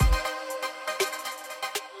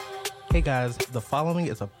Hey guys, the following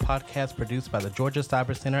is a podcast produced by the Georgia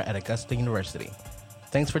Cyber Center at Augusta University.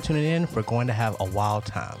 Thanks for tuning in. We're going to have a wild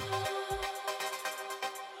time.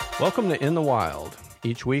 Welcome to In the Wild.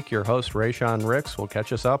 Each week, your host, Rayshawn Ricks, will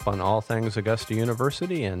catch us up on all things Augusta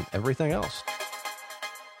University and everything else.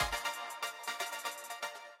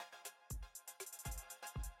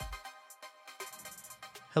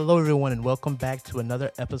 Hello everyone and welcome back to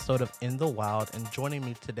another episode of In the Wild. And joining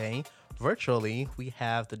me today, virtually, we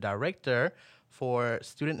have the Director for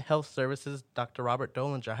Student Health Services, Dr. Robert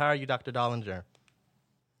Dollinger. How are you, Dr. Dollinger?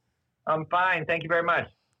 I'm fine. Thank you very much.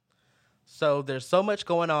 So there's so much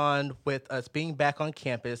going on with us being back on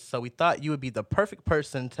campus, so we thought you would be the perfect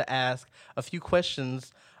person to ask a few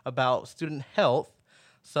questions about student health.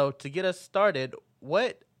 So to get us started,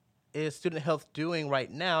 what is Student Health doing right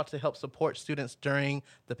now to help support students during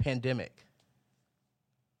the pandemic?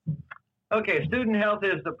 Okay, Student Health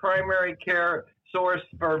is the primary care source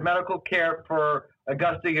for medical care for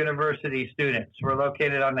Augusta University students. We're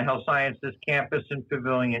located on the Health Sciences campus in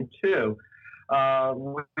Pavilion 2.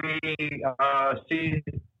 We see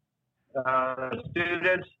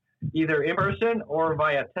students either in person or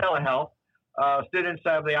via telehealth. Students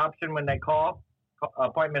have the option when they call.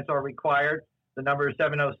 Appointments are required. The number is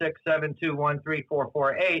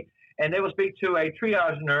 706-721-3448, and they will speak to a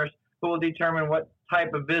triage nurse who will determine what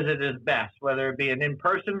type of visit is best, whether it be an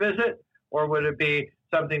in-person visit or would it be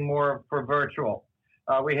something more for virtual.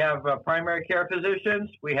 We have primary care physicians.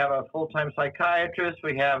 We have a full-time psychiatrist.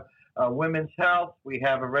 We have women's health. We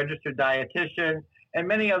have a registered dietitian and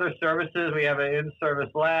many other services. We have an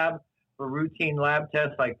in-service lab for routine lab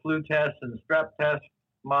tests like flu tests and strep tests,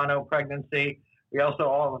 mono pregnancy. We also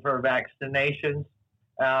offer vaccinations.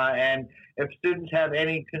 And if students have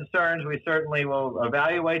any concerns, we certainly will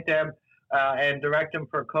evaluate them and direct them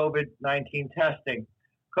for COVID-19 testing.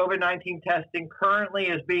 COVID-19 testing currently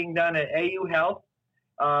is being done at AU Health,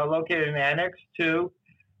 located in Annex 2.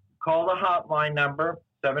 Call the hotline number,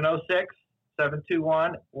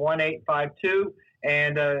 706-721-1852.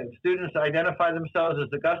 And students identify themselves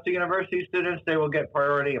as Augusta University students, they will get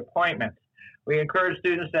priority appointments. We encourage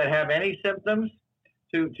students that have any symptoms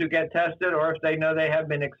to get tested, or if they know they have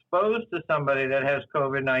been exposed to somebody that has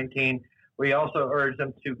COVID-19, we also urge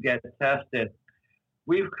them to get tested.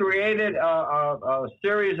 We've created a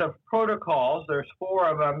series of protocols. There's 4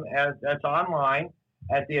 of them that's online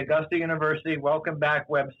at the Augusta University Welcome Back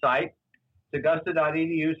website. It's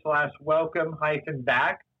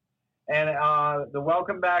augusta.edu/welcome-back. And the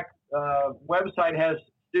Welcome Back website has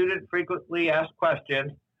student frequently asked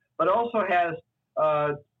questions, but also has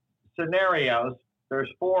scenarios.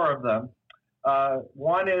 There's 4 of them.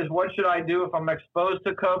 One is, what should I do if I'm exposed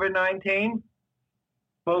to COVID-19?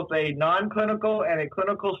 Both a non-clinical and a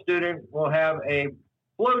clinical student will have a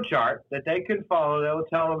flow chart that they can follow that will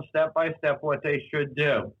tell them step by step what they should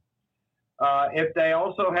do. If they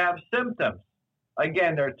also have symptoms,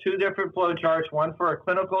 again, there are 2 different flow charts, one for a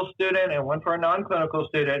clinical student and one for a non-clinical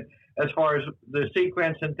student, as far as the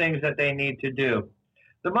sequence and things that they need to do.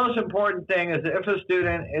 The most important thing is that if a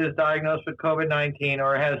student is diagnosed with COVID-19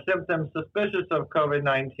 or has symptoms suspicious of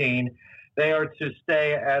COVID-19, they are to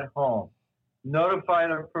stay at home. Notify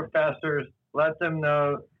their professors, let them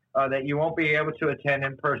know that you won't be able to attend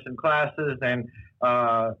in-person classes, and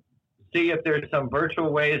see if there's some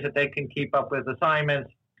virtual ways that they can keep up with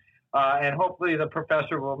assignments. And hopefully the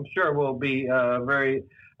professor will be very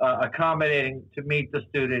accommodating to meet the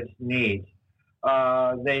students' needs.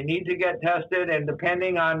 They need to get tested, and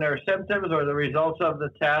depending on their symptoms or the results of the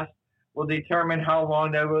test will determine how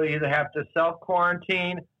long they will either have to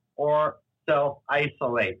self-quarantine or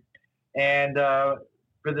self-isolate. And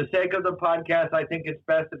for the sake of the podcast, I think it's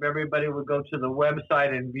best if everybody would go to the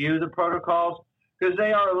website and view the protocols, because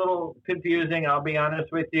they are a little confusing, I'll be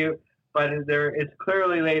honest with you, but it's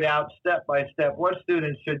clearly laid out step by step what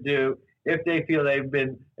students should do if they feel they've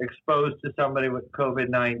been exposed to somebody with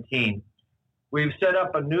COVID-19. We've set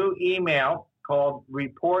up a new email called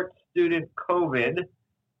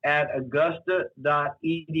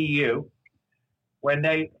reportstudentcovid@augusta.edu.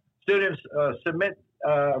 When students submit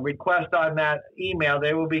a request on that email,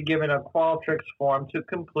 they will be given a Qualtrics form to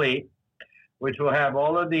complete, which will have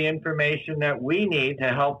all of the information that we need to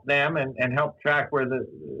help them and help track where the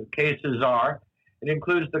cases are. It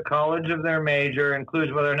includes the college of their major,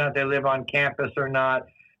 includes whether or not they live on campus or not.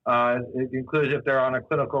 It includes if they're on a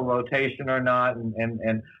clinical rotation or not,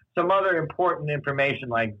 and some other important information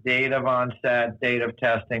like date of onset, date of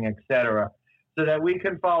testing, etc., so that we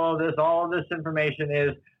can follow this. All of this information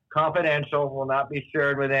is confidential, will not be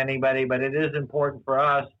shared with anybody, but it is important for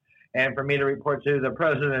us and for me to report to the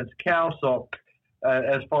President's Council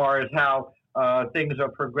as far as how things are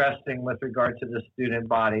progressing with regard to the student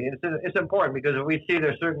body. It's important because if we see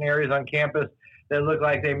there's certain areas on campus that look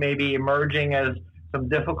like they may be emerging as some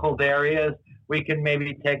difficult areas, we can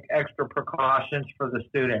maybe take extra precautions for the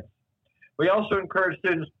students. We also encourage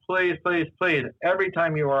students, please, every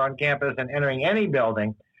time you are on campus and entering any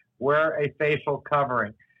building, wear a facial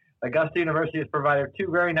covering. Augusta University has provided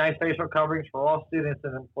 2 very nice facial coverings for all students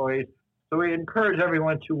and employees. So we encourage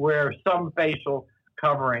everyone to wear some facial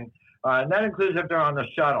covering. And that includes if they're on the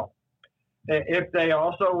shuttle. If they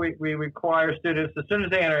also, we require students, as soon as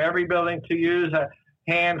they enter every building, to use a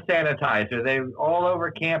hand sanitizer. They all over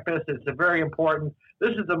campus. It's a very important.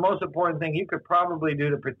 This is the most important thing you could probably do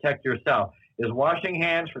to protect yourself, is washing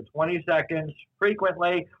hands for 20 seconds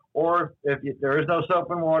frequently, or if there is no soap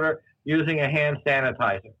and water, using a hand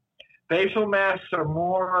sanitizer. Facial masks are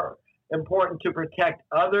more important to protect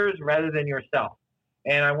others rather than yourself.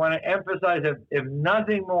 And I want to emphasize, if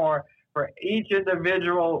nothing more, for each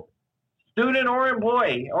individual student or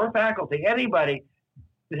employee or faculty, anybody,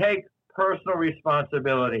 to take personal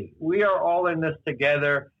responsibility. We are all in this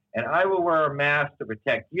together, and I will wear a mask to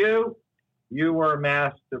protect you. You wear a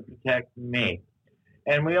mask to protect me.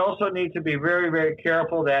 And we also need to be very, very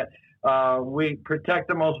careful that we protect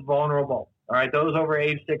the most vulnerable. All right, those over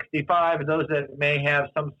age 65, those that may have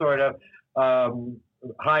some sort of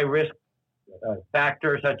high risk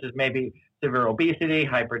factors, such as maybe severe obesity,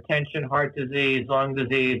 hypertension, heart disease, lung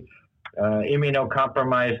disease,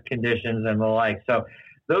 immunocompromised conditions, and the like. So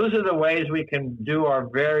those are the ways we can do our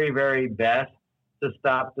very, very best to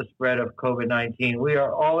stop the spread of COVID-19. We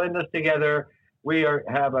are all in this together. We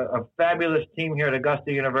have a fabulous team here at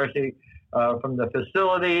Augusta University, from the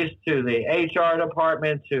facilities to the HR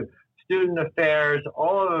department to student affairs.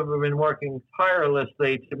 All of them have been working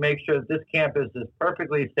tirelessly to make sure that this campus is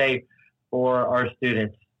perfectly safe for our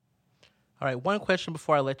students. All right, one question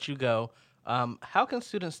before I let you go. How can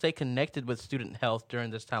students stay connected with student health during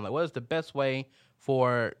this time? Like, what is the best way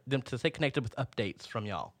for them to stay connected with updates from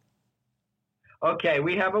y'all? Okay,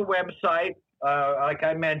 we have a website, like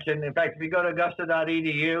I mentioned. In fact, if you go to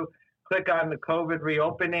augusta.edu, click on the COVID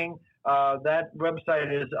reopening. That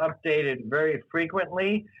website is updated very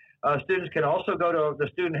frequently. Students can also go to the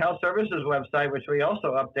Student Health Services website, which we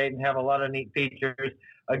also update and have a lot of neat features,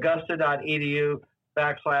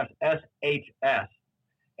 augusta.edu/SHS.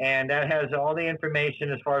 And that has all the information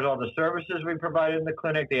as far as all the services we provide in the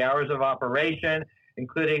clinic, the hours of operation,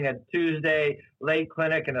 including a Tuesday late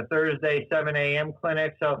clinic and a Thursday 7 a.m.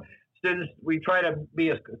 clinic. So students, we try to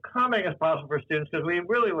be as accommodating as possible for students because we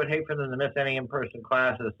really would hate for them to miss any in-person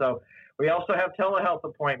classes. So we also have telehealth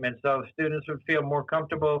appointments. So if students would feel more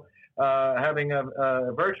comfortable having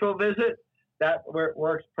a virtual visit, that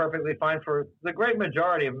works perfectly fine for the great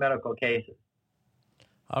majority of medical cases.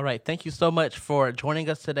 All right. Thank you so much for joining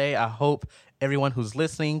us today. I hope everyone who's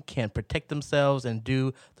listening can protect themselves and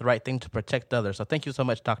do the right thing to protect others. So thank you so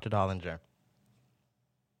much, Dr. Dollinger.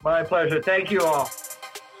 My pleasure. Thank you all.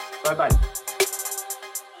 Bye-bye.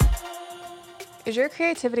 Is your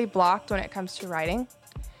creativity blocked when it comes to writing?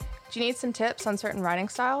 Do you need some tips on certain writing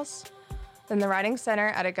styles? Then the Writing Center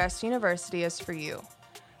at Augusta University is for you.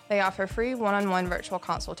 They offer free one-on-one virtual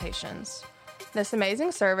consultations. This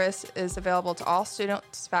amazing service is available to all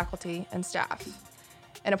students, faculty, and staff.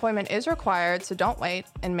 An appointment is required, so don't wait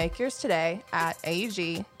and make yours today at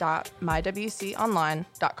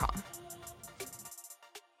aug.mywconline.com.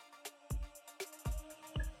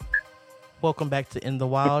 Welcome back to In the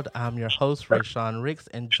Wild. I'm your host, Rayshawn Ricks,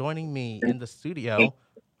 and joining me in the studio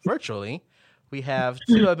virtually, we have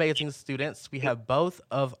two amazing students. We have both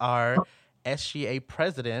of our SGA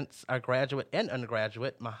presidents, our graduate and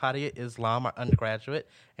undergraduate, Mahadia Islam, our undergraduate,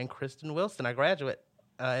 and Kristen Wilson, our graduate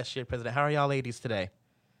SGA president. How are y'all ladies today?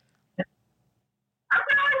 I'm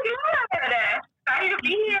doing good. Excited to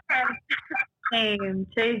be here. Same.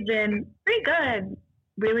 Today's been pretty good.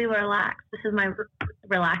 Really relaxed. This is my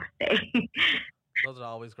relaxed day. Those are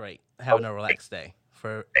always great, having a relaxed day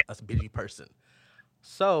for a busy person.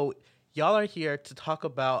 So y'all are here to talk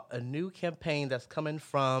about a new campaign that's coming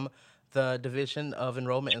from the Division of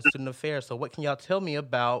Enrollment and Student Affairs. So what can y'all tell me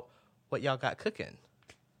about what y'all got cooking?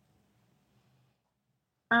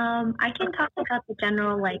 I can talk about the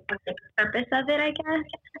general purpose of it, I guess.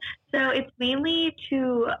 So it's mainly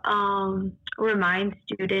to remind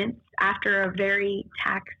students after a very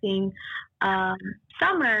taxing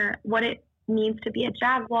summer what it means to be a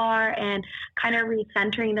Jaguar and kind of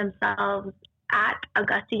recentering themselves at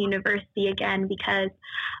Augusta University again because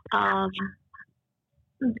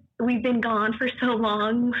we've been gone for so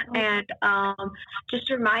long, and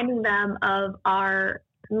just reminding them of our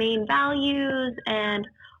main values and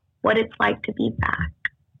what it's like to be back.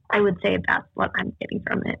 I would say that's what I'm getting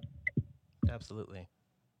from it. Absolutely.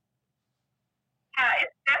 Yeah,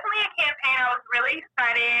 it's definitely a campaign I was really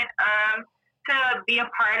excited to be a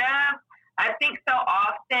part of. I think so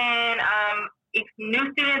often, it's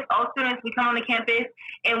new students, old students, we come on the campus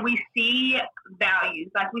and we see values.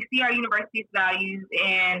 Like we see our university's values,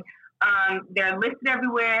 and they're listed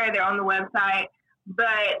everywhere. They're on the website.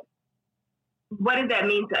 But what does that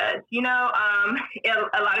mean to us? You know,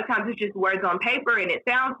 a lot of times it's just words on paper, and it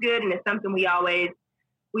sounds good, and it's something we always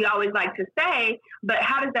like to say. But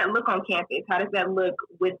how does that look on campus? How does that look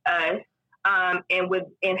with us,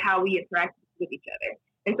 and how we interact with each other?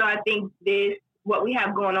 And so I think what we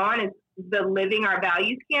have going on is the Living Our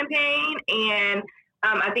Values campaign. And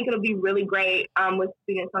I think it'll be really great with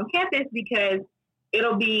students on campus, because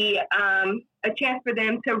it'll be a chance for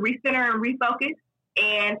them to recenter and refocus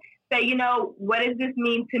and say, you know, what does this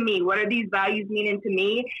mean to me? What are these values meaning to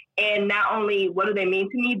me? And not only what do they mean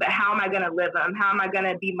to me, but how am I going to live them? How am I going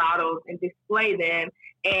to be models and display them,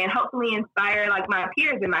 and hopefully inspire like my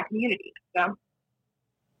peers in my community? So.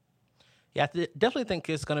 Yeah, I definitely think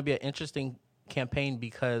it's going to be an interesting campaign,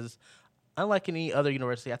 because unlike any other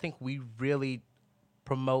university, I think we really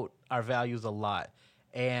promote our values a lot.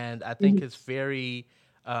 And I think it's very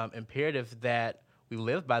imperative that we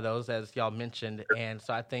live by those, as y'all mentioned. And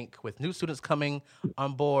so I think with new students coming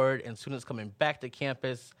on board and students coming back to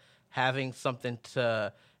campus, having something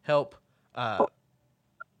to help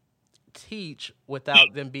teach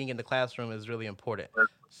without them being in the classroom is really important.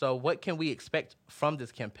 So what can we expect from this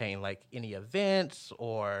campaign? Like any events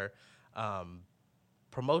or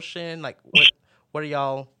promotion? Like what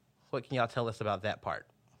can y'all tell us about that part?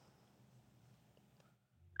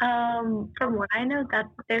 From what I know, that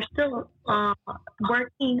they're still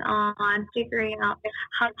working on figuring out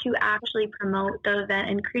how to actually promote the event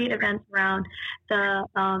and create events around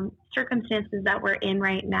the circumstances that we're in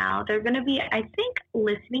right now. There are going to be, I think,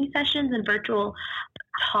 listening sessions and virtual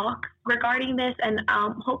talks regarding this, and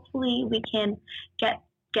hopefully we can get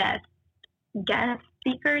guest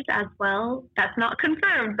speakers as well. That's not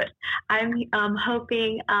confirmed, but I'm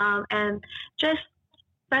hoping and just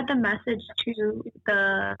spread the message to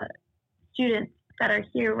the students that are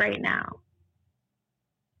here right now.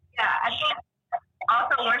 Yeah, I think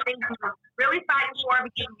also one thing we're really fighting for,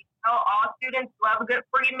 because we know all students love a good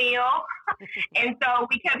free meal. And so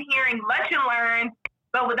we kept hearing lunch and learn,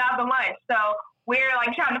 but without the lunch. So we're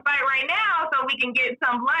like trying to fight right now so we can get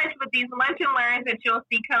some lunch with these lunch and learns that you'll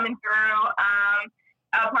see coming through,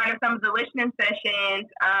 part of some of the listening sessions,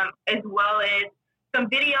 as well as some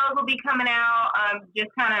videos will be coming out,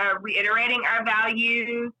 just kind of reiterating our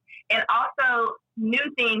values, and also new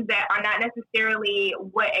things that are not necessarily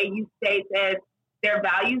what AU states as their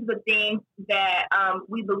values, but things that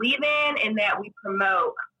we believe in and that we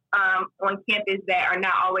promote on campus that are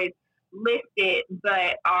not always listed,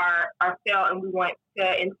 but are felt and we want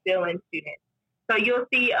to instill in students. So you'll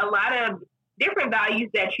see a lot of different values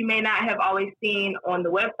that you may not have always seen on the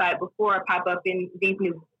website before pop up in these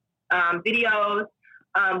new videos,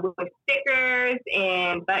 with stickers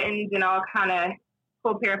and buttons and all kind of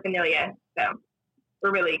cool paraphernalia. So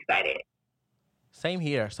we're really excited. Same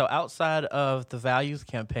here. So outside of the values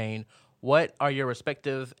campaign, what are your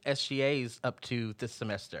respective SGAs up to this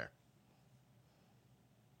semester?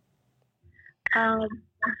 The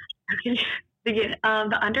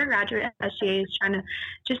undergraduate SGA is trying to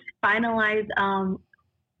just finalize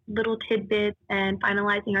little tidbits and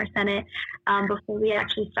finalizing our Senate before we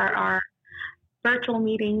actually start our virtual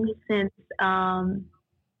meetings, since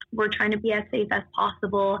we're trying to be as safe as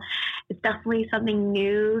possible. It's definitely something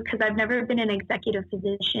new, because I've never been an executive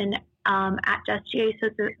position at SGA, so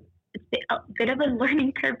it's a bit of a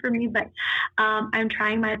learning curve for me, but I'm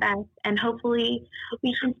trying my best, and hopefully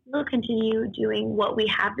we can still continue doing what we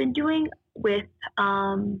have been doing with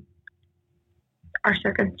our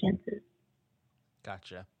circumstances.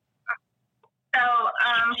 Gotcha. So,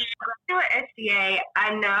 through SGA,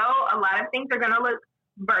 I know a lot of things are going to look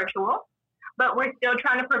virtual, but we're still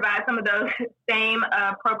trying to provide some of those same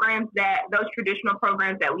programs, those traditional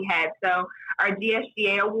programs that we had. So our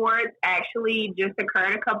GSGA Awards actually just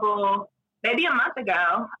occurred maybe a month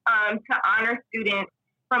ago, to honor students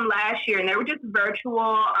from last year. And they were just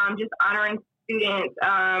virtual, just honoring students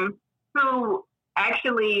who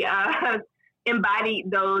actually embodied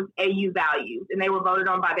those AU values, and they were voted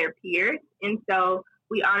on by their peers. And so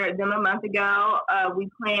we honored them a month ago.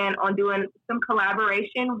 We plan on doing some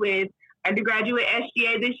collaboration with undergraduate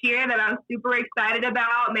SGA this year that I'm super excited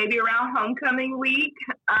about, maybe around homecoming week.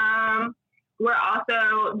 We're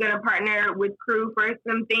also going to partner with Crew for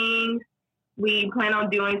some things. We plan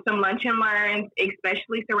on doing some lunch and learns,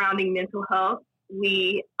 especially surrounding mental health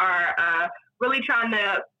we are really trying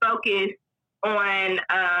to focus on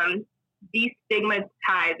destigmatizing,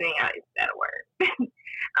 is that a word?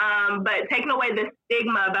 But taking away the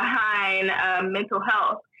stigma behind mental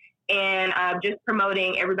health and just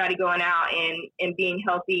promoting everybody going out and being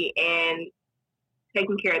healthy and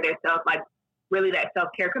taking care of themselves, like really that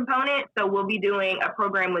self-care component. So we'll be doing a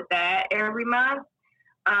program with that every month.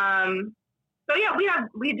 So yeah,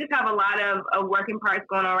 we just have a lot of working parts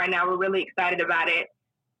going on right now. We're really excited about it.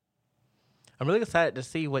 I'm really excited to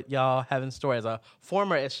see what y'all have in store. As a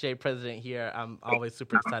former SGA president here, I'm always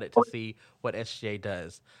super excited to see what SGA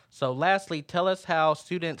does. So lastly, tell us how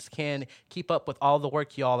students can keep up with all the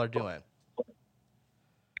work y'all are doing.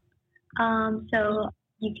 So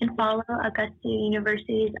you can follow Augusta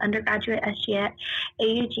University's undergraduate SGA at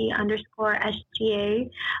AUG_SGA.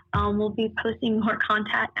 We'll be posting more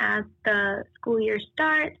content as the school year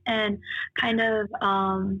starts, and kind of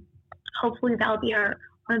hopefully that'll be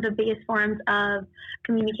one of the biggest forms of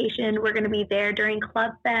communication. We're going to be there during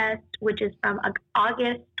Club Fest, which is from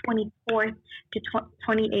August 24th to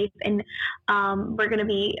 28th, and we're going to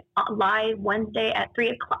be live Wednesday at 3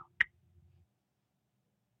 o'clock.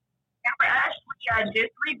 And for us, we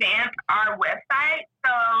just revamped our website.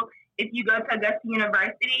 So if you go to Augusta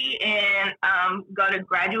University and go to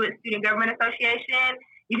Graduate Student Government Association,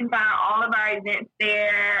 you can find all of our events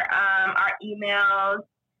there, our emails,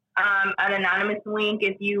 an anonymous link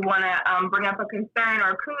if you want to bring up a concern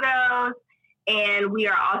or kudos. And we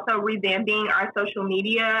are also revamping our social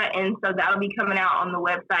media, and so that'll be coming out on the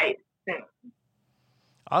website soon.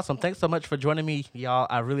 Awesome. Thanks so much for joining me, y'all.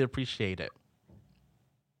 I really appreciate it.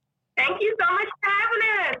 Thank you so much for having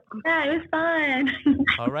us. Yeah, it was fun.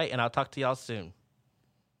 All right, and I'll talk to y'all soon.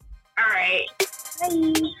 All right.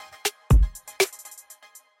 Bye.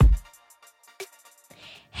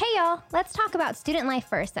 Hey y'all, let's talk about student life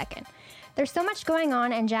for a second. There's so much going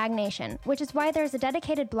on in JAG Nation, which is why there's a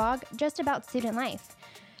dedicated blog just about student life.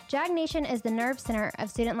 JAG Nation is the nerve center of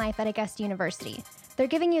student life at Augusta University. They're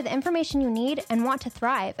giving you the information you need and want to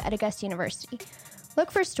thrive at Augusta University. Look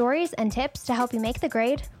for stories and tips to help you make the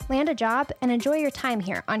grade, land a job, and enjoy your time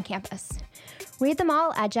here on campus. Read them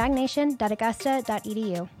all at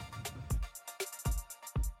jagnation.augusta.edu.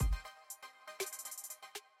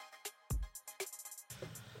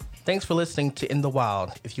 Thanks for listening to In the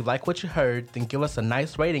Wild. If you like what you heard, then give us a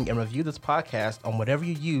nice rating and review this podcast on whatever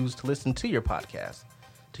you use to listen to your podcast.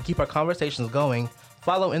 To keep our conversations going,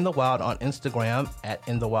 follow In the Wild on Instagram at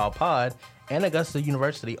InTheWildPod and Augusta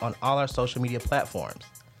University on all our social media platforms.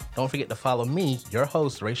 Don't forget to follow me, your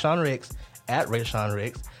host, Rayshawn Ricks, at Rayshawn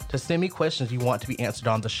Ricks, to send me questions you want to be answered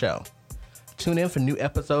on the show. Tune in for new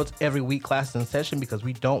episodes every week, classes in session, because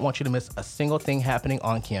we don't want you to miss a single thing happening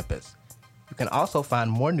on campus. You can also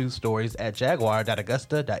find more news stories at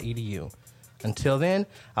jaguar.augusta.edu. Until then,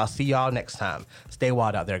 I'll see y'all next time. Stay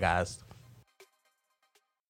wild out there, guys.